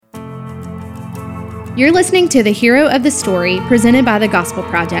You're listening to the Hero of the Story presented by the Gospel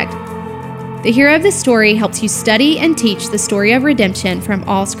Project. The Hero of the Story helps you study and teach the story of redemption from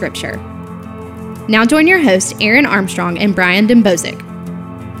all Scripture. Now join your hosts, Aaron Armstrong and Brian Dembozic.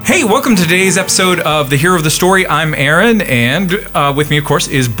 Hey, welcome to today's episode of The Hero of the Story. I'm Aaron, and with me, of course,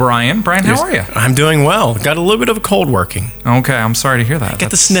 is Brian. Brian, how are you? I'm doing well. Got a little bit of a cold working. Okay, I'm sorry to hear that.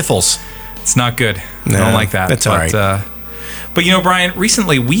 Get the sniffles. It's not good. No, I don't like that. That's all right. But you know, Brian,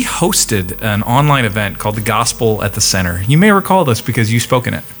 recently we hosted an online event called The Gospel at the Center. You may recall this because you spoke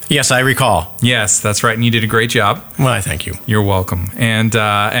in it. Yes, I recall. Yes, that's right, and you did a great job. Well, I thank you. You're welcome.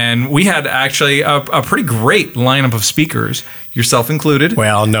 And we had actually a pretty great lineup of speakers, yourself included.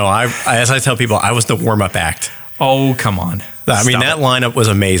 Well, no, as I tell people, I was the warm-up act. Oh, come on. I mean, that lineup was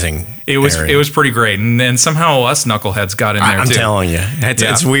amazing. It was pretty great, and then somehow us knuckleheads got in there too. I'm telling you,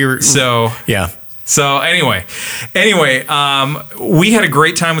 it's weird. So yeah. So anyway, we had a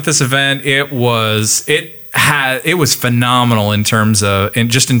great time with this event. It was phenomenal in terms of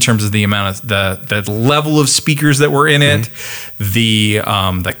the amount of the level of speakers that were in it, the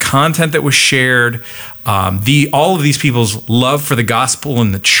content that was shared, all of these people's love for the gospel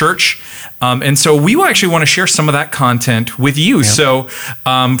and the church, and so we actually want to share some of that content with you. Yeah. So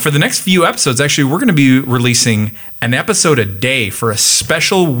for the next few episodes, actually, we're going to be releasing an episode a day for a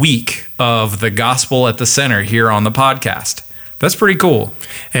special week of the Gospel at the Center here on the podcast. That's pretty cool.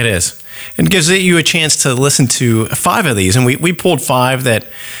 It is. It gives you a chance to listen to 5 of these. And we pulled 5 that,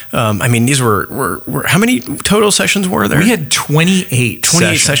 these were how many total sessions were there? We had 28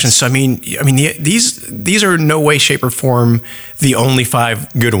 sessions. So, these are in no way, shape, or form the only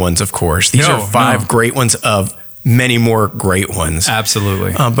 5 good ones, of course. These are 5 great ones of many more great ones.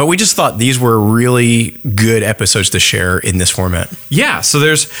 Absolutely. But we just thought these were really good episodes to share in this format. Yeah.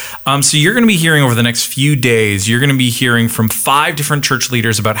 So so you're going to be hearing over the next few days, you're going to be hearing from 5 different church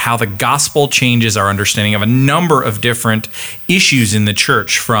leaders about how the gospel changes our understanding of a number of different issues in the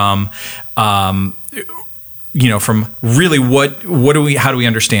church, from really how do we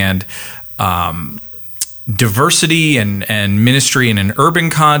understand, diversity and ministry in an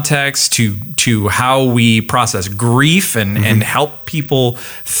urban context, to how we process grief and help people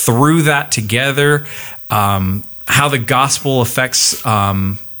through that together, how the gospel affects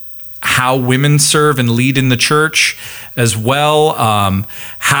how women serve and lead in the church as well,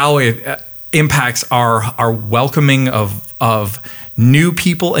 how it impacts our welcoming of new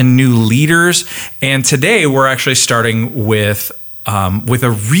people and new leaders. And today we're actually starting with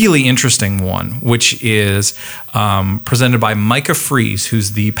a really interesting one, which is presented by Micah Fries,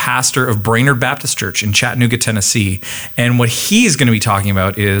 who's the pastor of Brainerd Baptist Church in Chattanooga, Tennessee. And what he's going to be talking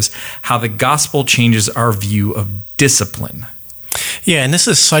about is how the gospel changes our view of discipline. Yeah, and this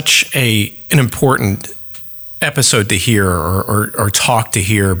is such an important episode to hear or talk to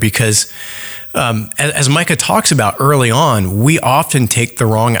hear, because as Micah talks about early on, we often take the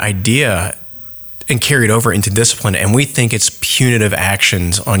wrong idea and carry it over into discipline, and we think it's punitive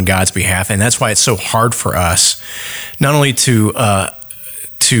actions on God's behalf, and that's why it's so hard for us not only to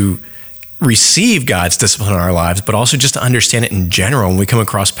receive God's discipline in our lives, but also just to understand it in general. When we come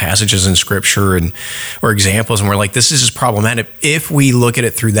across passages in Scripture or examples, and we're like, this is just problematic, if we look at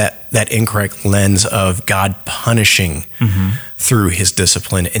it through that incorrect lens of God punishing through His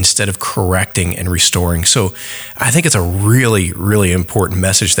discipline instead of correcting and restoring. So I think it's a really, really important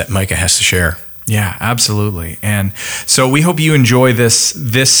message that Micah has to share. Yeah, absolutely. And so we hope you enjoy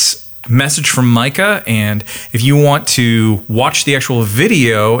this message from Micah. And if you want to watch the actual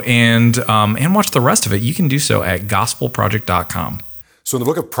video and watch the rest of it, you can do so at gospelproject.com. So in the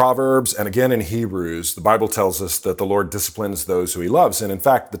book of Proverbs and again in Hebrews, the Bible tells us that the Lord disciplines those who He loves. And in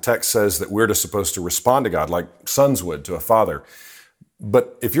fact, the text says that we're supposed to respond to God like sons would to a father.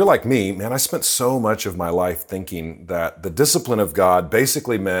 But if you're like me, man, I spent so much of my life thinking that the discipline of God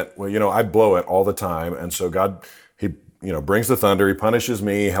basically meant, I blow it all the time. And so God, He, brings the thunder, He punishes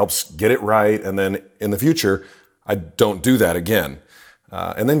me, helps get it right. And then in the future, I don't do that again.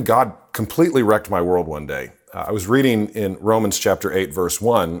 And then God completely wrecked my world one day. I was reading in Romans chapter 8, verse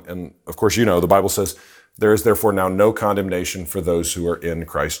 1. And of course, the Bible says, there is therefore now no condemnation for those who are in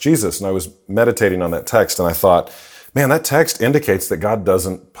Christ Jesus. And I was meditating on that text and I thought, man, that text indicates that God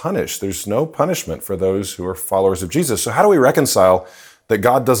doesn't punish. There's no punishment for those who are followers of Jesus. So how do we reconcile that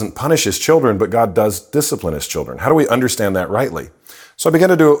God doesn't punish His children, but God does discipline His children? How do we understand that rightly? So I began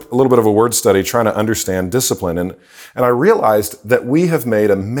to do a little bit of a word study trying to understand discipline. And I realized that we have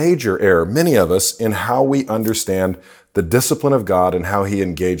made a major error, many of us, in how we understand the discipline of God and how He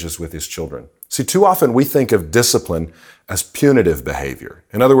engages with His children. See, too often we think of discipline as punitive behavior.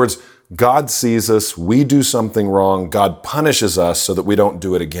 In other words, God sees us, we do something wrong, God punishes us so that we don't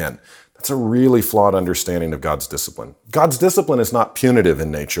do it again. That's a really flawed understanding of God's discipline. God's discipline is not punitive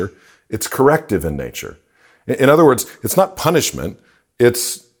in nature, it's corrective in nature. In other words, it's not punishment,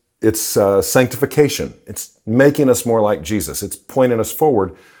 it's sanctification. It's making us more like Jesus. It's pointing us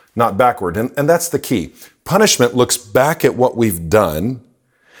forward, not backward. And that's the key. Punishment looks back at what we've done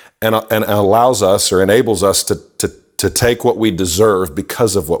and allows us or enables us to take what we deserve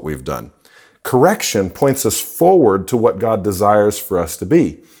because of what we've done. Correction points us forward to what God desires for us to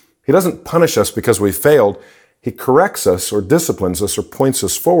be. He doesn't punish us because we failed. He corrects us or disciplines us or points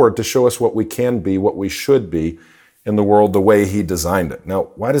us forward to show us what we can be, what we should be in the world the way He designed it.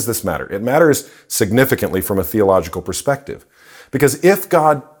 Now, why does this matter? It matters significantly from a theological perspective. Because if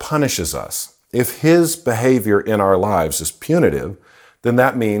God punishes us, if His behavior in our lives is punitive, then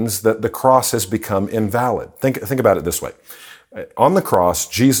that means that the cross has become invalid. Think about it this way. On the cross,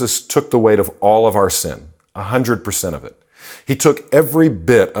 Jesus took the weight of all of our sin, 100% of it. He took every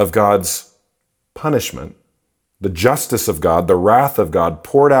bit of God's punishment, the justice of God, the wrath of God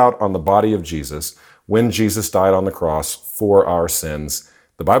poured out on the body of Jesus when Jesus died on the cross for our sins,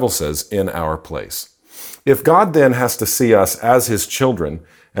 the Bible says, in our place. If God then has to see us as His children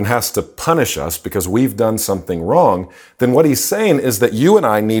and has to punish us because we've done something wrong, then what He's saying is that you and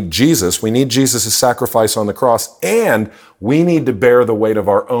I need Jesus. We need Jesus' sacrifice on the cross, and we need to bear the weight of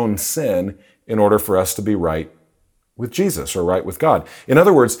our own sin in order for us to be right with Jesus or right with God. In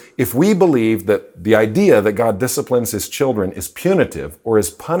other words, if we believe that the idea that God disciplines His children is punitive or is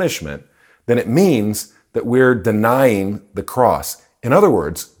punishment, then it means that we're denying the cross. In other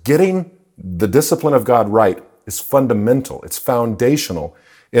words, getting the discipline of God right is fundamental. It's foundational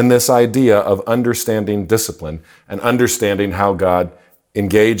in this idea of understanding discipline and understanding how God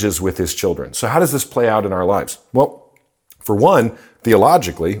engages with His children. So how does this play out in our lives? Well, for one,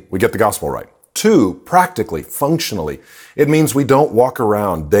 theologically, we get the gospel right. Two, practically, functionally, it means we don't walk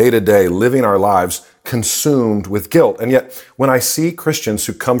around day to day living our lives consumed with guilt. And yet, when I see Christians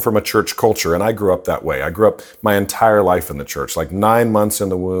who come from a church culture, and I grew up that way, I grew up my entire life in the church, like 9 months in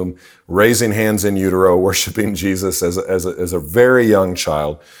the womb, raising hands in utero, worshiping Jesus as a very young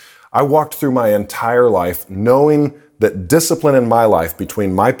child. I walked through my entire life knowing that discipline in my life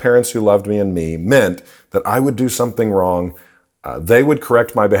between my parents who loved me and me meant that I would do something wrong. They would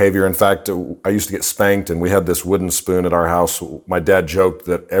correct my behavior. In fact, I used to get spanked, and we had this wooden spoon at our house. My dad joked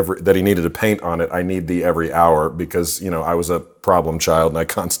that he needed to paint on it. I need thee every hour because, I was a problem child and I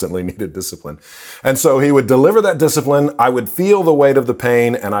constantly needed discipline. And so he would deliver that discipline. I would feel the weight of the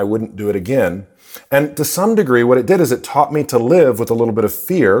pain and I wouldn't do it again. And to some degree, what it did is it taught me to live with a little bit of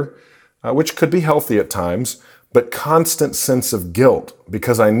fear, which could be healthy at times, but constant sense of guilt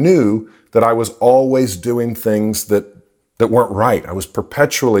because I knew that I was always doing things that weren't right. I was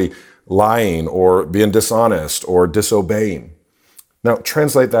perpetually lying or being dishonest or disobeying. Now,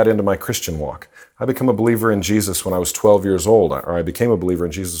 translate that into my Christian walk. I became a believer in Jesus when I was 12 years old, or I became a believer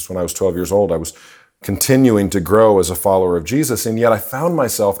in Jesus when I was 12 years old. I was continuing to grow as a follower of Jesus, and yet I found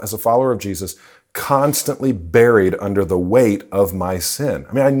myself as a follower of Jesus constantly buried under the weight of my sin.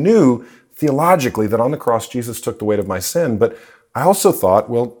 I knew theologically that on the cross Jesus took the weight of my sin, but I also thought,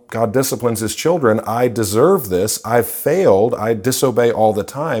 well, God disciplines His children. I deserve this. I've failed. I disobey all the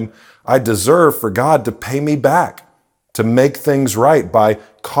time. I deserve for God to pay me back, to make things right by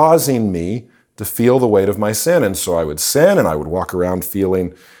causing me to feel the weight of my sin. And so I would sin and I would walk around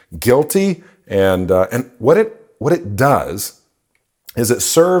feeling guilty. And what it does is it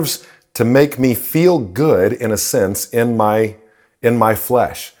serves to make me feel good, in a sense, in my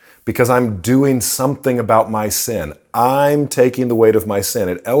flesh. Because I'm doing something about my sin. I'm taking the weight of my sin.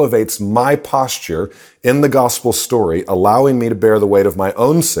 It elevates my posture in the gospel story, allowing me to bear the weight of my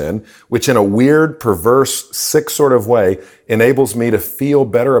own sin, which in a weird, perverse, sick sort of way enables me to feel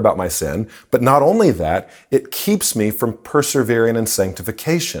better about my sin. But not only that, it keeps me from persevering in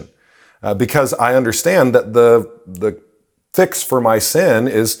sanctification. Because I understand that the fix for my sin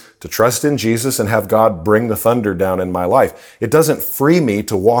is to trust in Jesus and have God bring the thunder down in my life. It doesn't free me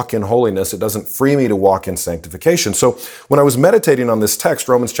to walk in holiness. It doesn't free me to walk in sanctification. So when I was meditating on this text,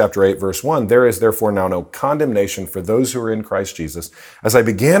 Romans chapter 8, verse 1, there is therefore now no condemnation for those who are in Christ Jesus. As I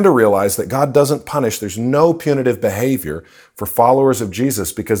began to realize that God doesn't punish, there's no punitive behavior for followers of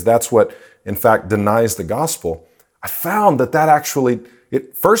Jesus because that's what, in fact, denies the gospel. I found that actually,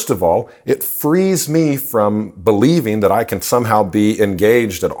 first of all, it frees me from believing that I can somehow be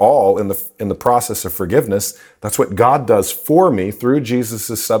engaged at all in the process of forgiveness. That's what God does for me through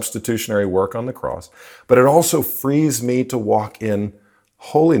Jesus' substitutionary work on the cross. But it also frees me to walk in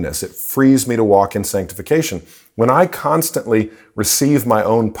holiness. It frees me to walk in sanctification. When I constantly receive my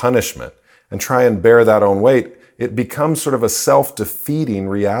own punishment and try and bear that own weight, it becomes sort of a self-defeating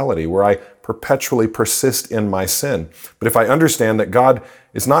reality where I perpetually persist in my sin. But if I understand that God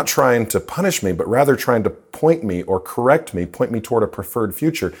is not trying to punish me, but rather trying to point me or correct me, point me toward a preferred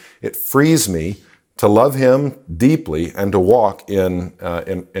future, it frees me to love Him deeply and to walk in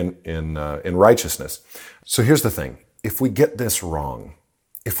righteousness. So here's the thing. If we get this wrong,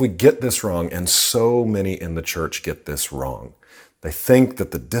 and so many in the church get this wrong, they think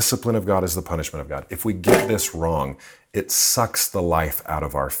that the discipline of God is the punishment of God. If we get this wrong, it sucks the life out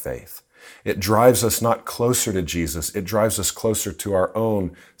of our faith. It drives us not closer to Jesus, it drives us closer to our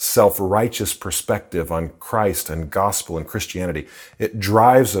own self-righteous perspective on Christ and gospel and Christianity. It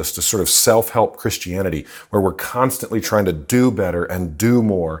drives us to sort of self-help Christianity, where we're constantly trying to do better and do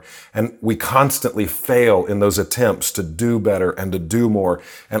more. And we constantly fail in those attempts to do better and to do more.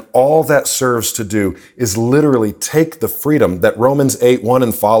 And all that serves to do is literally take the freedom that Romans 8:1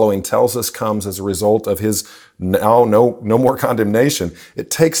 and following tells us comes as a result of His now no more condemnation.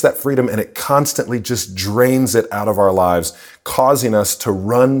 It takes that freedom and it constantly just drains it out of our lives, causing us to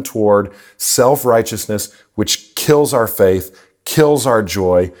run toward self-righteousness, which kills our faith, kills our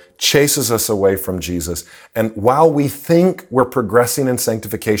joy, chases us away from Jesus. And while we think we're progressing in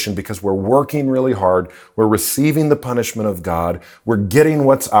sanctification because we're working really hard, we're receiving the punishment of God, we're getting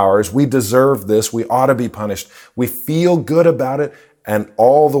what's ours, we deserve this, we ought to be punished, we feel good about it, and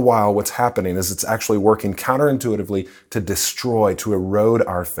all the while what's happening is it's actually working counterintuitively to destroy, to erode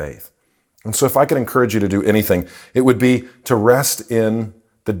our faith. And so if I could encourage you to do anything, it would be to rest in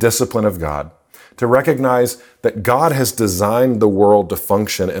the discipline of God, to recognize that God has designed the world to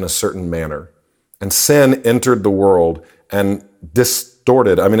function in a certain manner. And sin entered the world and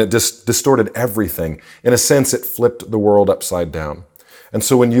distorted everything. In a sense, it flipped the world upside down. And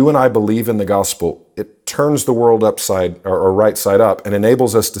so when you and I believe in the gospel, it turns the world upside or right side up and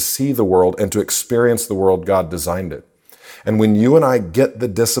enables us to see the world and to experience the world God designed it. And when you and I get the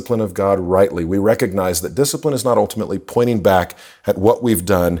discipline of God rightly, we recognize that discipline is not ultimately pointing back at what we've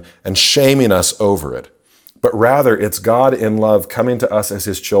done and shaming us over it, but rather it's God in love coming to us as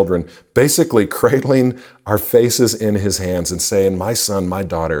His children, basically cradling our faces in His hands and saying, my son, my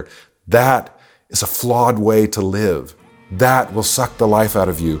daughter, that is a flawed way to live. That will suck the life out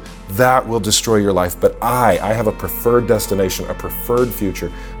of you. That will destroy your life. But I have a preferred destination, a preferred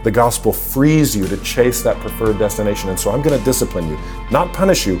future. The gospel frees you to chase that preferred destination. And so I'm going to discipline you, not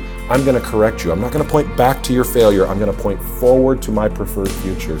punish you. I'm going to correct you. I'm not going to point back to your failure. I'm going to point forward to my preferred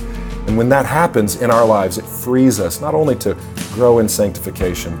future. And when that happens in our lives, it frees us not only to grow in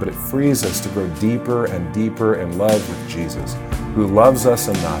sanctification, but it frees us to grow deeper and deeper in love with Jesus, who loves us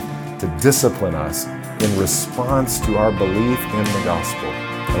enough to discipline us in response to our belief in the gospel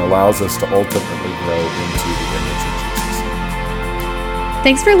and allows us to ultimately grow into the image of Jesus.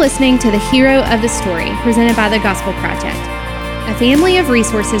 Thanks for listening to the Hero of the Story, presented by the Gospel Project, a family of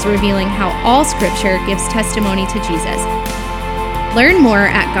resources revealing how all Scripture gives testimony to Jesus. Learn more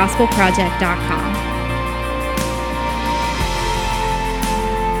at gospelproject.com.